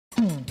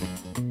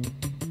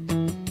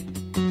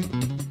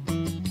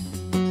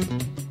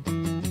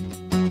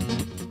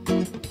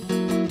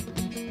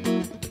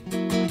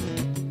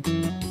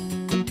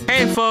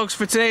Folks,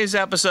 for today's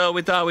episode,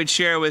 we thought we'd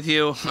share with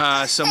you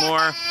some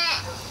more.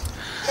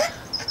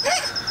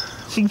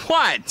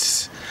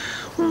 What?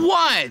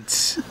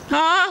 What?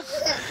 Huh?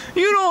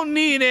 You don't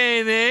need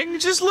anything.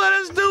 Just let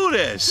us do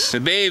this. The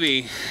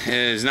baby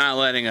is not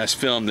letting us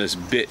film this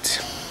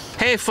bit.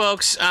 Hey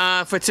folks,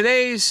 for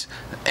today's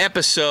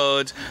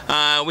episode,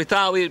 we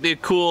thought it'd be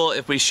cool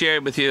if we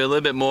shared with you a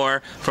little bit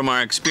more from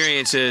our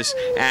experiences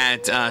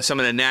at some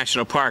of the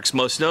national parks,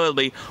 most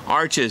notably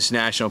Arches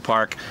National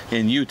Park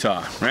in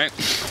Utah, right?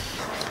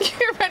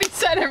 You already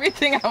said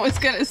everything I was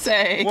gonna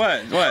say.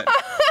 What? What?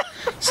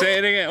 Say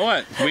it again.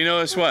 What? We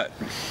noticed what?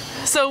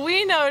 So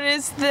we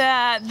noticed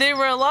that there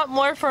were a lot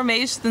more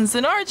formations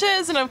than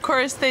arches, and of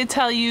course they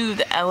tell you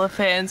the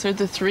elephants or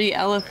the 3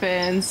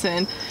 elephants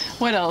and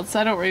what else?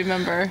 I don't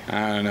remember.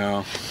 I don't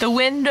know. The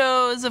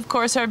windows, of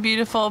course, are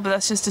beautiful, but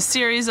that's just a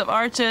series of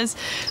arches.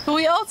 But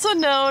we also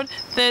know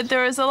that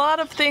there is a lot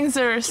of things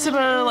that are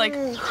similar, like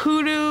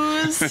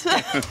hoodoos.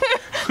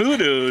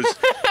 Hoodoos?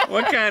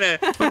 What kind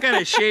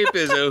of shape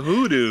is a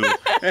hoodoo?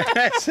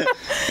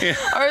 Yeah.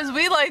 Or as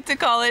we like to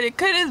call it, it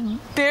could have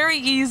very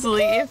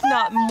easily, if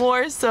not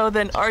more so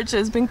than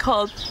arches, been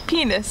called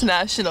Penis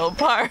National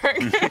Park.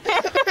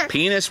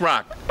 Penis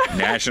Rock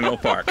National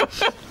Park.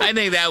 I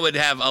think that would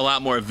have a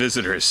lot more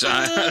visitors.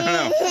 I don't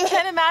know. I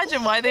can't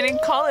imagine why they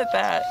didn't call it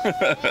that.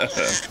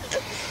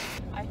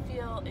 I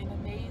feel in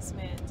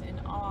amazement, in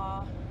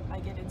awe. I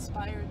get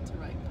inspired to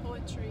write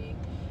poetry.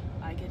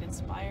 I get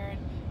inspired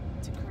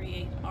to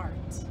create art.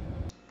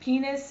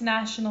 Penis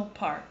National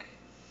Park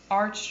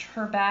arched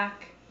her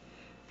back,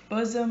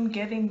 bosom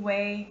giving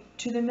way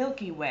to the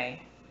Milky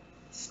Way.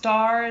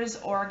 Stars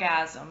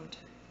orgasmed,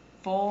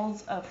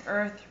 folds of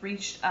earth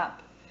reached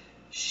up,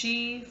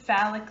 she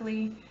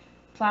phallically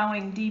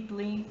plowing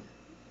deeply,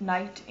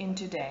 night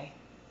into day.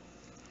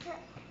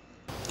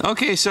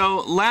 Okay,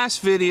 so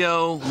last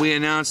video we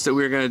announced that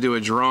we were going to do a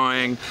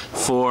drawing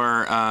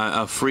for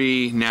a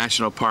free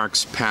national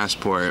parks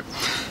passport,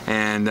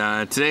 and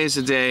today's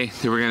the day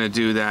that we're going to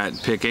do that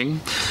picking.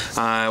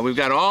 We've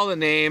got all the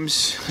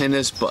names in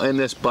this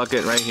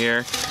bucket right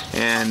here,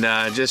 and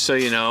just so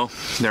you know,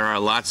 there are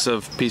lots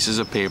of pieces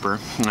of paper.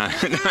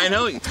 I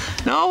know,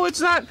 no,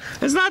 it's not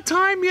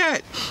time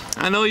yet.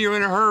 I know you're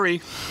in a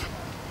hurry.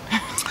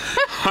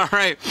 All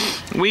right,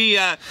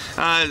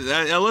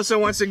 Alyssa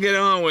wants to get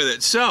on with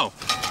it. So,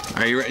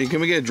 are you ready? Can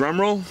we get a drum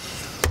roll?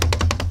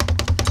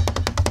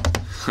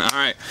 All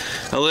right,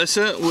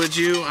 Alyssa, would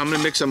you? I'm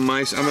gonna mix them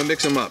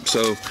up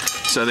so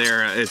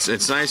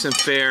it's nice and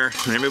fair,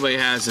 and everybody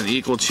has an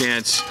equal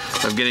chance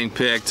of getting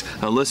picked.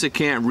 Alyssa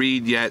can't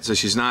read yet, so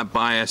she's not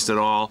biased at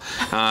all.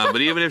 But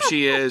even if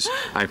she is,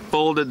 I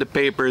folded the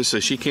papers so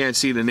she can't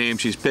see the name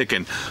she's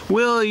picking.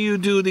 Will you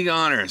do the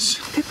honors?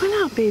 Pick one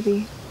out,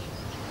 baby.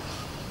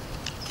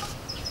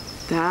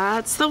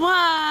 That's the one,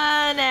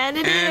 and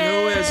it is. And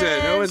who is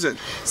it? Who is it?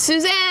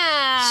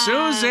 Suzanne.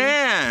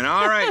 Suzanne.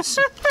 All right,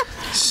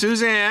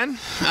 Suzanne.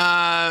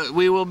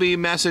 We will be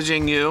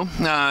messaging you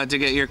to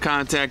get your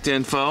contact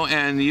info,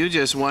 and you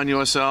just won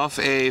yourself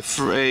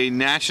a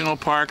national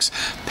parks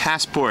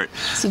passport.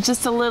 So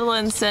just a little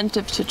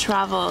incentive to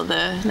travel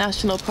the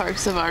national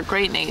parks of our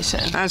great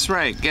nation. That's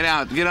right. Get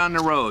out. Get on the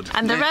road.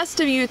 And the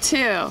rest of you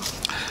too.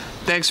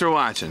 Thanks for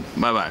watching.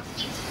 Bye bye.